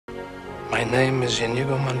My name is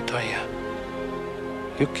Inigo Montoya.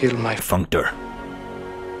 You kill my functor.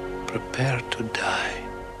 Prepare to die.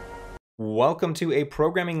 Welcome to a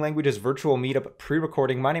Programming Languages virtual meetup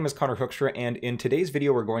pre-recording. My name is Connor Hoekstra, and in today's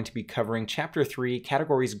video we're going to be covering Chapter 3,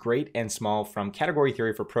 Categories Great and Small from Category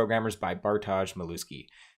Theory for Programmers by Bartosz Milewski.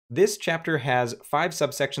 This chapter has 5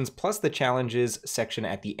 subsections plus the challenges section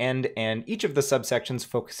at the end, and each of the subsections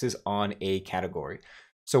focuses on a category.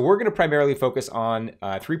 So we're going to primarily focus on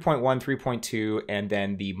 3.1, 3.2, and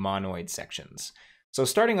then the monoid sections. So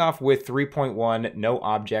starting off with 3.1, no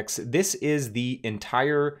objects, this is the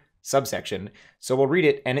entire subsection. So we'll read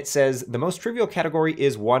it, and it says, the most trivial category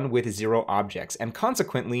is one with 0 objects, and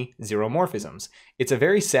consequently 0 morphisms. It's a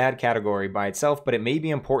very sad category by itself, but it may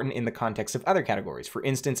be important in the context of other categories. For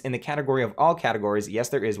instance, in the category of all categories, yes,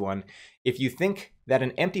 there is one. If you think that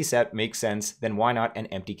an empty set makes sense, then why not an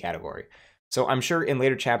empty category? So I'm sure in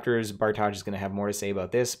later chapters, Bartosz is going to have more to say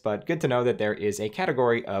about this, but good to know that there is a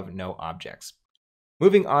category of no objects.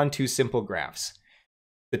 Moving on to simple graphs.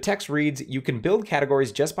 The text reads, you can build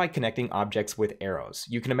categories just by connecting objects with arrows.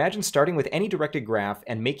 You can imagine starting with any directed graph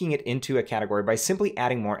and making it into a category by simply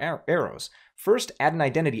adding more arrows. First, add an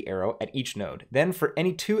identity arrow at each node. Then for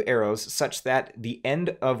any 2 arrows such that the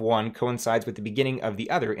end of one coincides with the beginning of the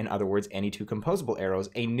other, in other words, any 2 composable arrows,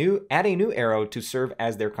 add a new arrow to serve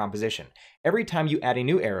as their composition. Every time you add a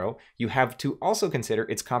new arrow, you have to also consider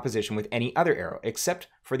its composition with any other arrow, except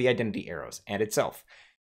for the identity arrows and itself.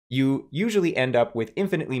 You usually end up with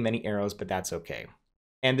infinitely many arrows, but that's okay.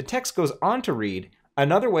 And the text goes on to read,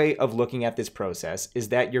 another way of looking at this process is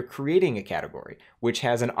that you're creating a category, which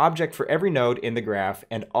has an object for every node in the graph,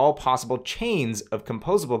 and all possible chains of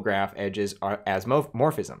composable graph edges are as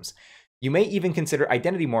morphisms. You may even consider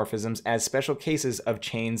identity morphisms as special cases of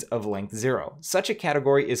chains of length 0. Such a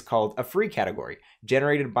category is called a free category,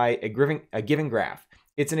 generated by a given graph.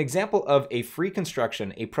 It's an example of a free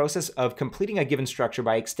construction, a process of completing a given structure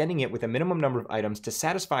by extending it with a minimum number of items to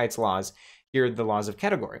satisfy its laws. Here are the laws of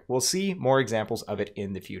category. We'll see more examples of it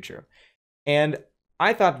in the future. And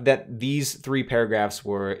I thought that these 3 paragraphs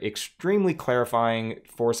were extremely clarifying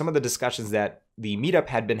for some of the discussions that the meetup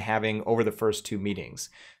had been having over the first 2 meetings.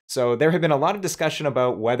 So there had been a lot of discussion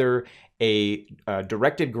about whether a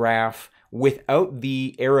directed graph without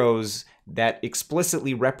the arrows that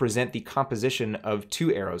explicitly represent the composition of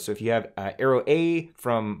 2 arrows. So if you have arrow A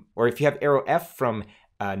from, or if you have arrow F from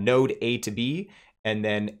node A to B, and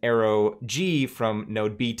then arrow G from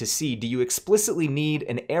node B to C, do you explicitly need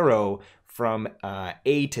an arrow from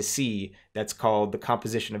A to C that's called the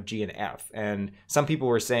composition of G and F? And some people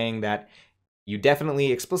were saying that you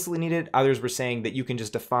definitely explicitly need it. Others were saying that you can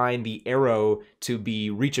just define the arrow to be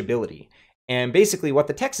reachability. And basically what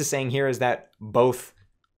the text is saying here is that both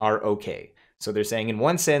are okay. So they're saying in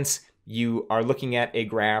one sense, you are looking at a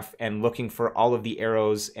graph and looking for all of the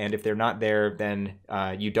arrows, and if they're not there, then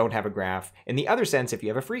you don't have a graph. In the other sense, if you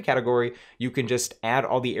have a free category, you can just add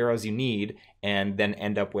all the arrows you need and then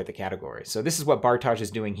end up with a category. So this is what Bartosz is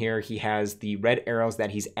doing here. He has the red arrows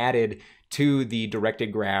that he's added to the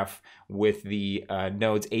directed graph with the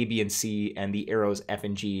nodes A, B, and C, and the arrows F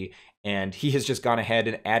and G. And he has just gone ahead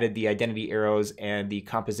and added the identity arrows and the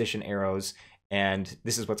composition arrows, and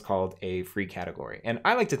this is what's called a free category. And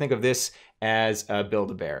I like to think of this as a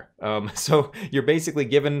Build-A-Bear. So you're basically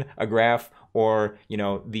given a graph or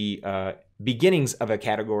the beginnings of a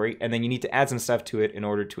category, and then you need to add some stuff to it in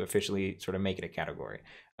order to officially sort of make it a category.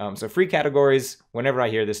 So free categories, whenever I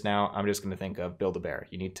hear this now, I'm just going to think of Build-A-Bear.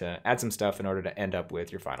 You need to add some stuff in order to end up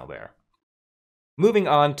with your final bear. Moving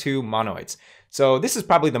on to monoids. So this is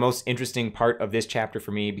probably the most interesting part of this chapter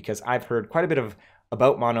for me because I've heard quite a bit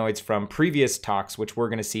about monoids from previous talks, which we're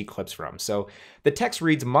going to see clips from. So the text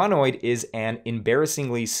reads, monoid is an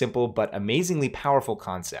embarrassingly simple but amazingly powerful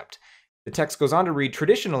concept. The text goes on to read,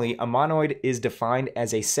 traditionally, a monoid is defined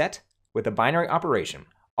as a set with a binary operation.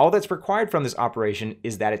 All that's required from this operation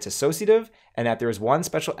is that it's associative and that there is one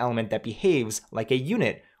special element that behaves like a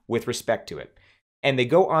unit with respect to it. And they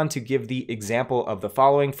go on to give the example of the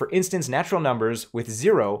following. For instance, natural numbers with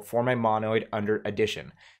 0 form a monoid under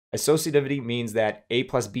addition. Associativity means that a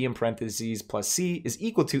plus b in parentheses plus c is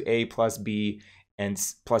equal to a plus b and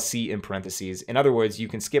plus c in parentheses. In other words, you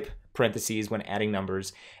can skip parentheses when adding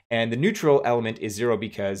numbers. And the neutral element is 0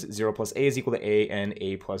 because 0 plus a is equal to a and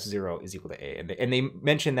a plus 0 is equal to a. And they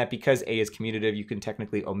mention that because a is commutative, you can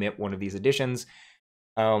technically omit one of these additions.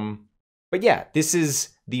 But yeah, this is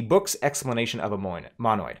the book's explanation of a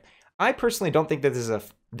monoid. I personally don't think that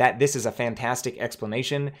this is a fantastic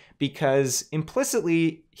explanation because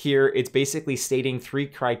implicitly here it's basically stating 3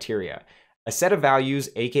 criteria: a set of values,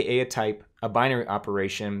 aka a type, a binary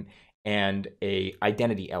operation, and a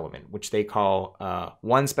identity element, which they call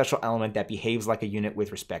one special element that behaves like a unit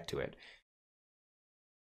with respect to it.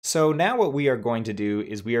 So now what we are going to do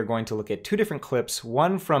is we are going to look at two different clips,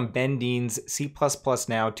 one from Ben Dean's C++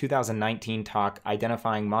 Now 2019 talk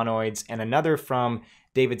identifying monoids, and another from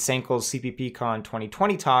David Sankel's CPPCon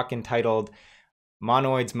 2020 talk entitled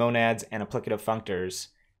Monoids, Monads, and Applicative Functors.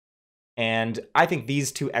 And I think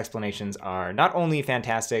these two explanations are not only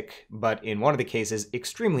fantastic, but in one of the cases,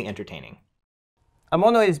 extremely entertaining. A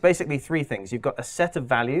monoid is basically three things. You've got a set of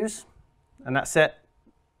values, and that set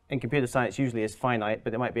in computer science usually is finite,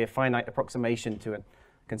 but it might be a finite approximation to a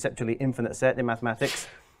conceptually infinite set in mathematics.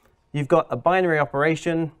 You've got a binary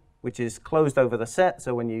operation, which is closed over the set.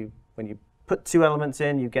 So when you put two elements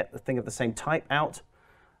in, you get the thing of the same type out.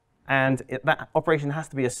 And that operation has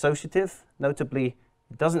to be associative. Notably,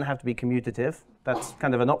 it doesn't have to be commutative. That's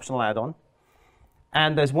kind of an optional add-on.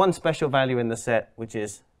 And there's one special value in the set, which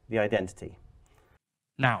is the identity.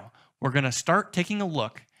 Now, we're going to start taking a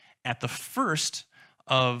look at the first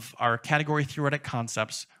of our category theoretic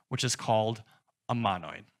concepts, which is called a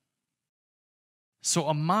monoid. So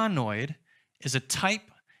a monoid is a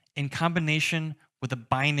type in combination with a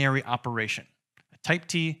binary operation. A type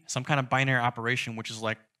T, some kind of binary operation, which is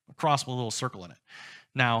like a cross with a little circle in it.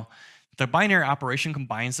 Now, the binary operation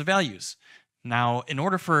combines the values. Now, in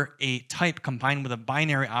order for a type combined with a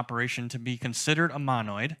binary operation to be considered a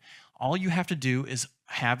monoid, all you have to do is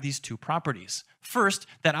have these two properties. First,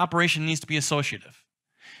 that operation needs to be associative.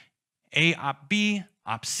 A op B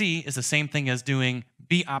op C is the same thing as doing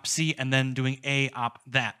B op C and then doing A op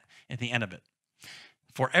that at the end of it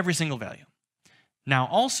for every single value. Now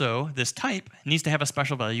also, this type needs to have a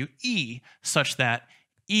special value E such that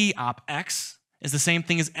E op X is the same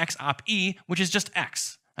thing as X op E, which is just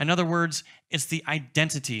X. In other words, it's the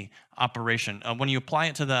identity operation. When you apply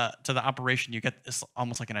it to the operation, you get this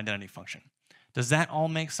almost like an identity function. Does that all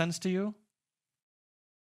make sense to you?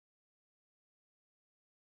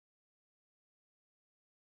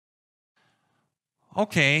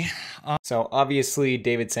 Okay. So obviously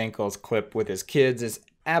David Sankel's clip with his kids is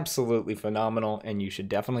absolutely phenomenal, and you should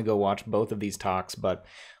definitely go watch both of these talks. But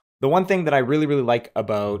the one thing that I really, really like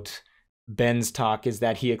about Ben's talk is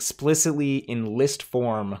that he explicitly, in list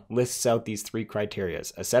form, lists out these three criteria: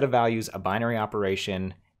 a set of values, a binary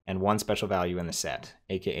operation, and one special value in the set,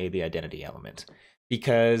 aka the identity element.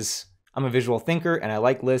 Because I'm a visual thinker and I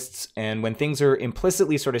like lists, and when things are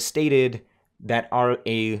implicitly sort of stated that are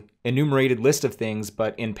a enumerated list of things,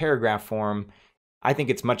 but in paragraph form, I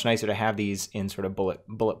think it's much nicer to have these in sort of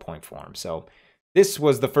bullet point form. So this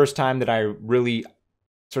was the first time that I really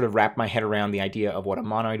sort of wrapped my head around the idea of what a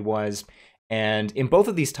monoid was. And in both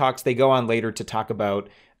of these talks, they go on later to talk about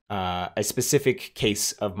a specific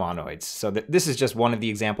case of monoids. So this is just one of the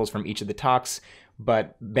examples from each of the talks,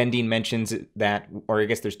 but Ben Dean mentions that, or I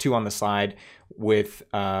guess there's two on the slide, with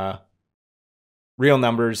real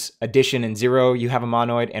numbers, addition and 0, you have a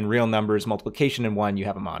monoid, and real numbers, multiplication and 1, you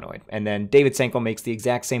have a monoid. And then David Sankel makes the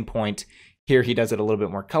exact same point. Here he does it a little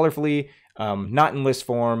bit more colorfully, not in list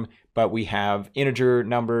form, but we have integer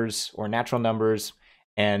numbers or natural numbers,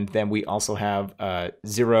 and then we also have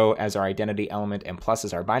 0 as our identity element and plus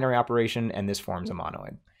as our binary operation, and this forms a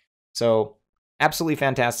monoid. So absolutely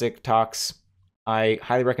fantastic talks. I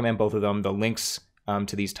highly recommend both of them. The links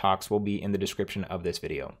to these talks will be in the description of this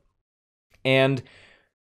video. And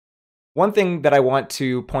one thing that I want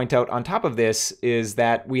to point out on top of this is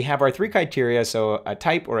that we have our three criteria, so a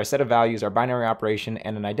type or a set of values, our binary operation,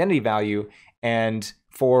 and an identity value. And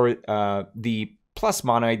for the plus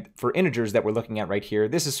monoid for integers that we're looking at right here,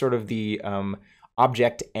 this is sort of the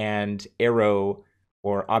object and arrow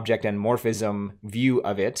or object and morphism view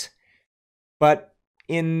of it. But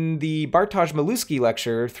in the Bartosz-Milewski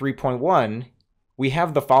lecture 3.1, we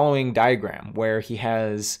have the following diagram where he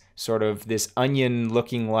has sort of this onion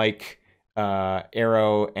looking like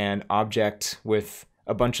arrow and object with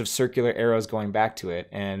a bunch of circular arrows going back to it.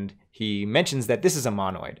 And he mentions that this is a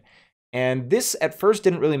monoid. And this at first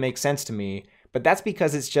didn't really make sense to me, but that's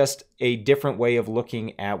because it's just a different way of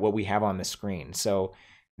looking at what we have on the screen. So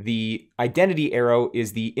the identity arrow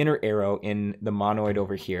is the inner arrow in the monoid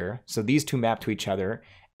over here. So these two map to each other.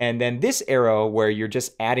 And then this arrow where you're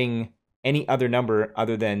just adding any other number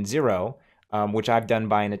other than 0, which I've done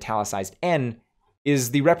by an italicized n,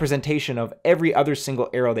 is the representation of every other single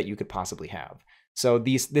arrow that you could possibly have. So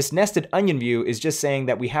this nested onion view is just saying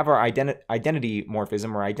that we have our identity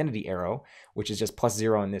morphism or identity arrow, which is just plus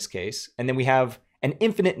 0 in this case, and then we have an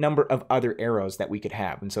infinite number of other arrows that we could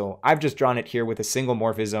have. And so I've just drawn it here with a single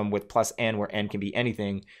morphism with plus n, where n can be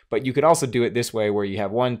anything, but you could also do it this way where you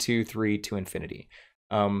have 1, 2, 3 to infinity.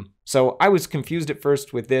 So I was confused at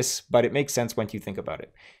first with this, but it makes sense once you think about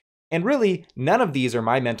it. And really, none of these are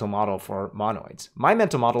my mental model for monoids. My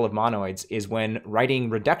mental model of monoids is when writing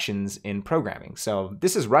reductions in programming. So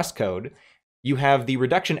this is Rust code. You have the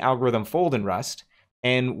reduction algorithm fold in Rust,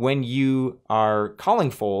 and when you are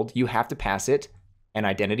calling fold, you have to pass it an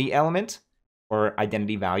identity element or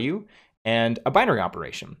identity value and a binary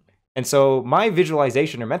operation. And so my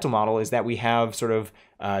visualization or mental model is that we have sort of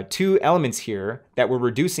two elements here that we're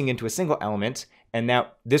reducing into a single element, and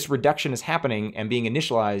that this reduction is happening and being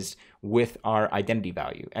initialized with our identity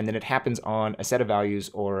value. And then it happens on a set of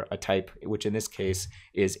values or a type, which in this case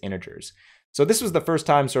is integers. So this was the first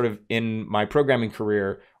time sort of in my programming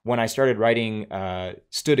career when I started writing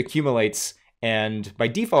std accumulates, and by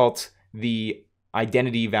default, the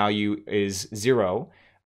identity value is 0,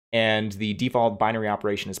 and the default binary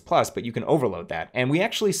operation is plus, but you can overload that. And we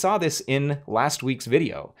actually saw this in last week's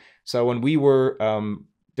video. So when we were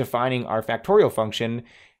defining our factorial function,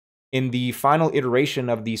 in the final iteration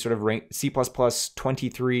of the sort of C++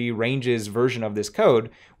 23 ranges version of this code,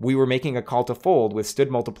 we were making a call to fold with std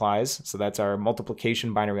multiplies, so that's our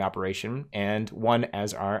multiplication binary operation, and 1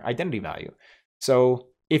 as our identity value. So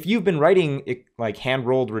if you've been writing like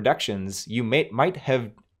hand-rolled reductions, you might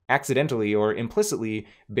have accidentally or implicitly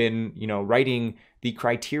been, writing the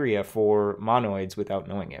criteria for monoids without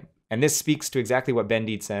knowing it. And this speaks to exactly what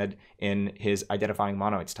Bendit said in his Identifying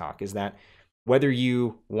Monoids talk, is that whether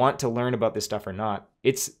you want to learn about this stuff or not,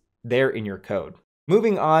 it's there in your code.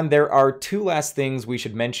 Moving on, there are two last things we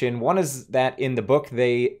should mention. One is that in the book,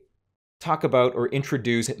 they talk about or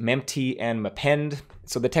introduce Memphi and Mapend.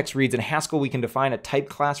 So the text reads, in Haskell, we can define a type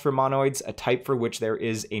class for monoids, a type for which there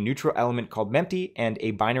is a neutral element called Memphi and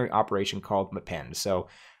a binary operation called Mapend. So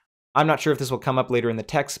I'm not sure if this will come up later in the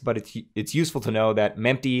text, but it's useful to know that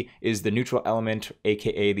Memphi is the neutral element,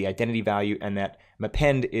 aka the identity value, and that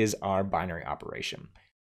Mapend is our binary operation.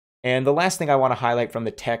 And the last thing I want to highlight from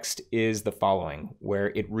the text is the following,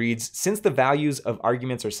 where it reads, since the values of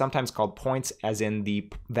arguments are sometimes called points, as in the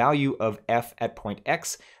value of f at point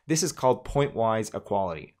x, this is called pointwise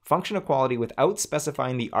equality. Function equality without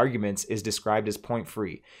specifying the arguments is described as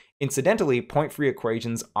point-free. Incidentally, point-free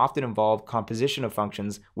equations often involve composition of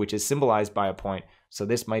functions, which is symbolized by a point, so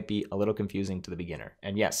this might be a little confusing to the beginner.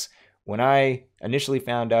 And yes, when I initially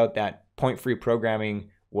found out that point-free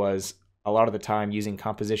programming was a lot of the time using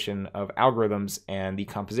composition of algorithms, and the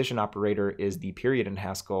composition operator is the period in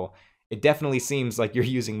Haskell, it definitely seems like you're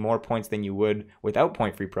using more points than you would without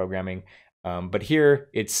point-free programming. But here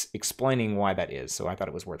it's explaining why that is, so I thought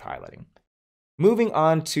it was worth highlighting. Moving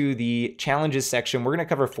on to the challenges section, we're going to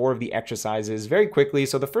cover 4 of the exercises very quickly.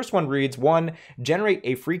 So the first one reads, 1, generate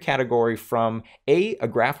a free category from A, a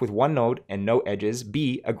graph with one node and no edges,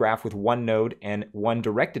 B, a graph with one node and one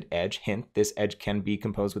directed edge, hint, this edge can be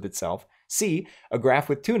composed with itself, C, a graph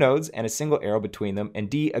with 2 nodes and a single arrow between them, and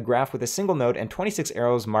D, a graph with a single node and 26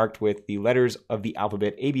 arrows marked with the letters of the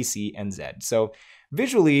alphabet A, B, C, and Z. So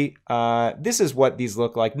visually, this is what these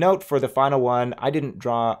look like. Note for the final one, I didn't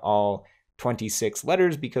draw all 26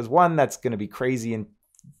 letters because 1, that's going to be crazy,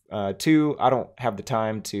 and 2, I don't have the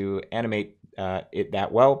time to animate it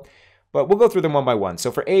that well. But we'll go through them one by one.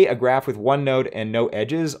 So for A, graph with one node and no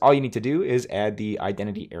edges, all you need to do is add the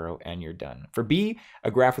identity arrow and you're done. For B, a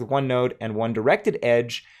graph with one node and one directed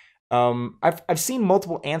edge, I've seen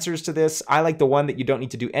multiple answers to this. I like the one that you don't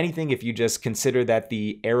need to do anything if you just consider that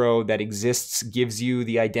the arrow that exists gives you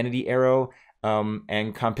the identity arrow.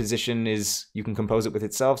 And composition is, you can compose it with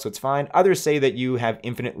itself, so it's fine. Others say that you have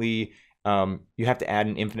infinitely, you have to add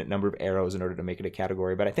an infinite number of arrows in order to make it a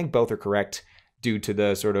category, but I think both are correct due to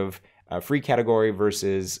the sort of free category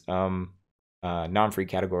versus non-free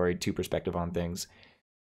category 2 perspective on things.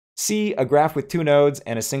 C, a graph with 2 nodes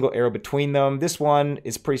and a single arrow between them. This one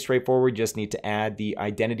is pretty straightforward. You just need to add the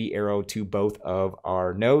identity arrow to both of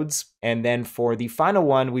our nodes. And then for the final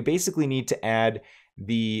one, we basically need to add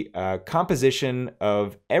the composition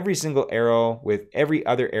of every single arrow with every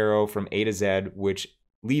other arrow from A to Z, which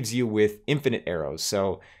leaves you with infinite arrows.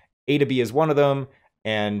 So A to B is one of them,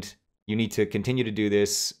 and you need to continue to do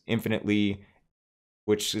this infinitely,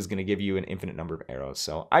 which is going to give you an infinite number of arrows.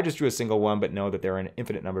 So I just drew a single one, but know that there are an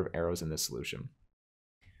infinite number of arrows in this solution.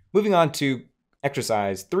 Moving on to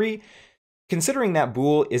exercise 3. Considering that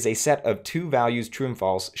bool is a set of 2 values true and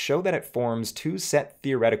false, show that it forms 2 set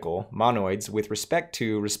theoretical monoids with respect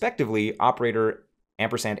to, respectively, operator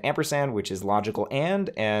ampersand ampersand, which is logical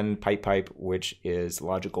and pipe pipe, which is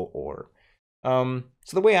logical or. So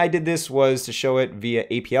the way I did this was to show it via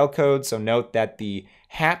APL code. So note that the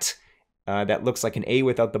hat that looks like an A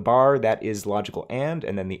without the bar, that is logical and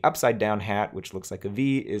then the upside down hat, which looks like a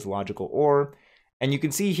V, is logical or. And you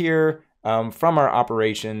can see here from our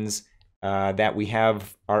operations that we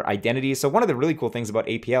have our identity. So one of the really cool things about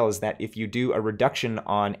APL is that if you do a reduction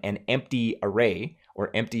on an empty array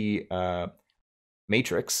or empty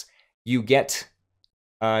matrix, you get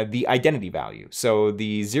the identity value. So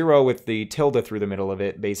the 0 with the tilde through the middle of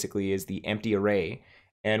it basically is the empty array.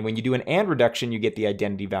 And when you do an AND reduction, you get the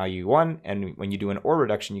identity value 1. And when you do an OR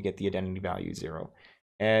reduction, you get the identity value 0.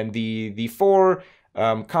 And the 4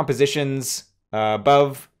 compositions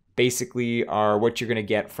above basically are what you're going to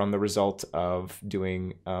get from the result of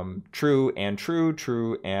doing true and true,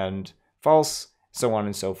 true and false, so on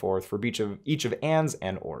and so forth for each of ANDs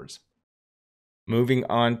and ORs. Moving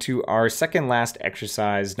on to our second last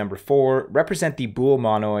exercise, number 4, represent the bool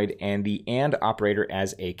monoid and the AND operator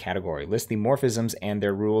as a category. List the morphisms and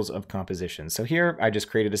their rules of composition. So here I just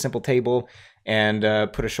created a simple table and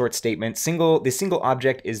put a short statement. The single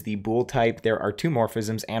object is the bool type. There are 2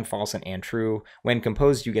 morphisms, and false and true. When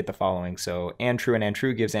composed, you get the following. So and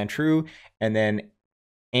true gives and true, and then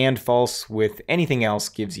and false with anything else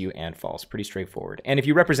gives you and false. Pretty straightforward. And if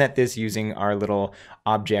you represent this using our little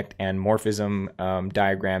object and morphism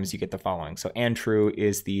diagrams, you get the following. So and true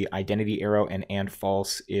is the identity arrow, and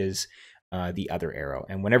false is the other arrow.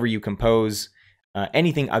 And whenever you compose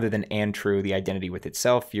anything other than and true, the identity with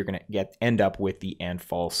itself, you're going to end up with the and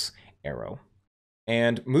false arrow.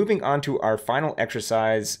 And moving on to our final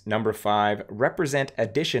exercise, number 5, represent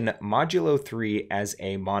addition modulo 3 as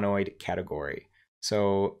a monoid category.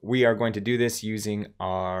 So we are going to do this using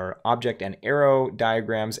our object and arrow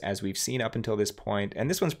diagrams as we've seen up until this point. And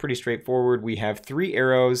this one's pretty straightforward. We have 3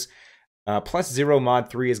 arrows. Plus 0 mod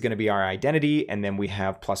 3 is going to be our identity. And then we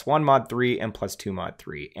have plus 1 mod 3 and plus 2 mod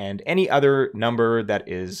 3. And any other number that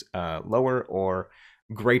is lower or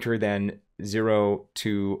greater than 0,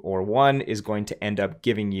 2, or 1 is going to end up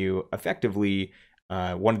giving you effectively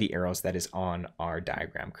one of the arrows that is on our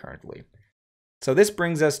diagram currently. So this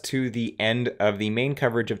brings us to the end of the main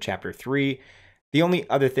coverage of Chapter 3. The only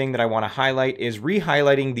other thing that I want to highlight is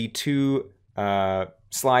re-highlighting the 2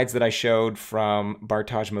 slides that I showed from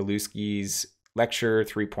Bartosz Maluski's lecture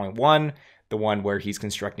 3.1, the one where he's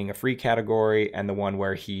constructing a free category and the one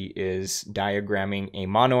where he is diagramming a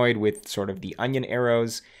monoid with sort of the onion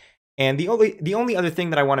arrows. And the only other thing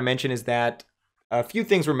that I want to mention is that a few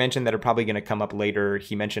things were mentioned that are probably going to come up later.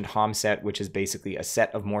 He mentioned Hom set, which is basically a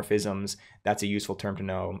set of morphisms. That's a useful term to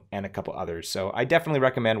know, and a couple others. So I definitely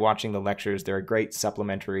recommend watching the lectures. They're a great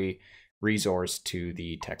supplementary resource to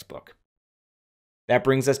the textbook. That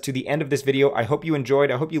brings us to the end of this video. I hope you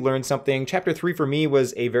enjoyed. I hope you learned something. Chapter 3 for me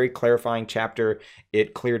was a very clarifying chapter.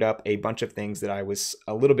 It cleared up a bunch of things that I was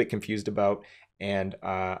a little bit confused about. And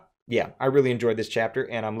yeah, I really enjoyed this chapter,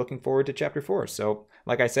 and I'm looking forward to Chapter 4. So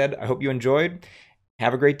like I said, I hope you enjoyed.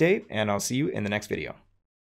 Have a great day, and I'll see you in the next video.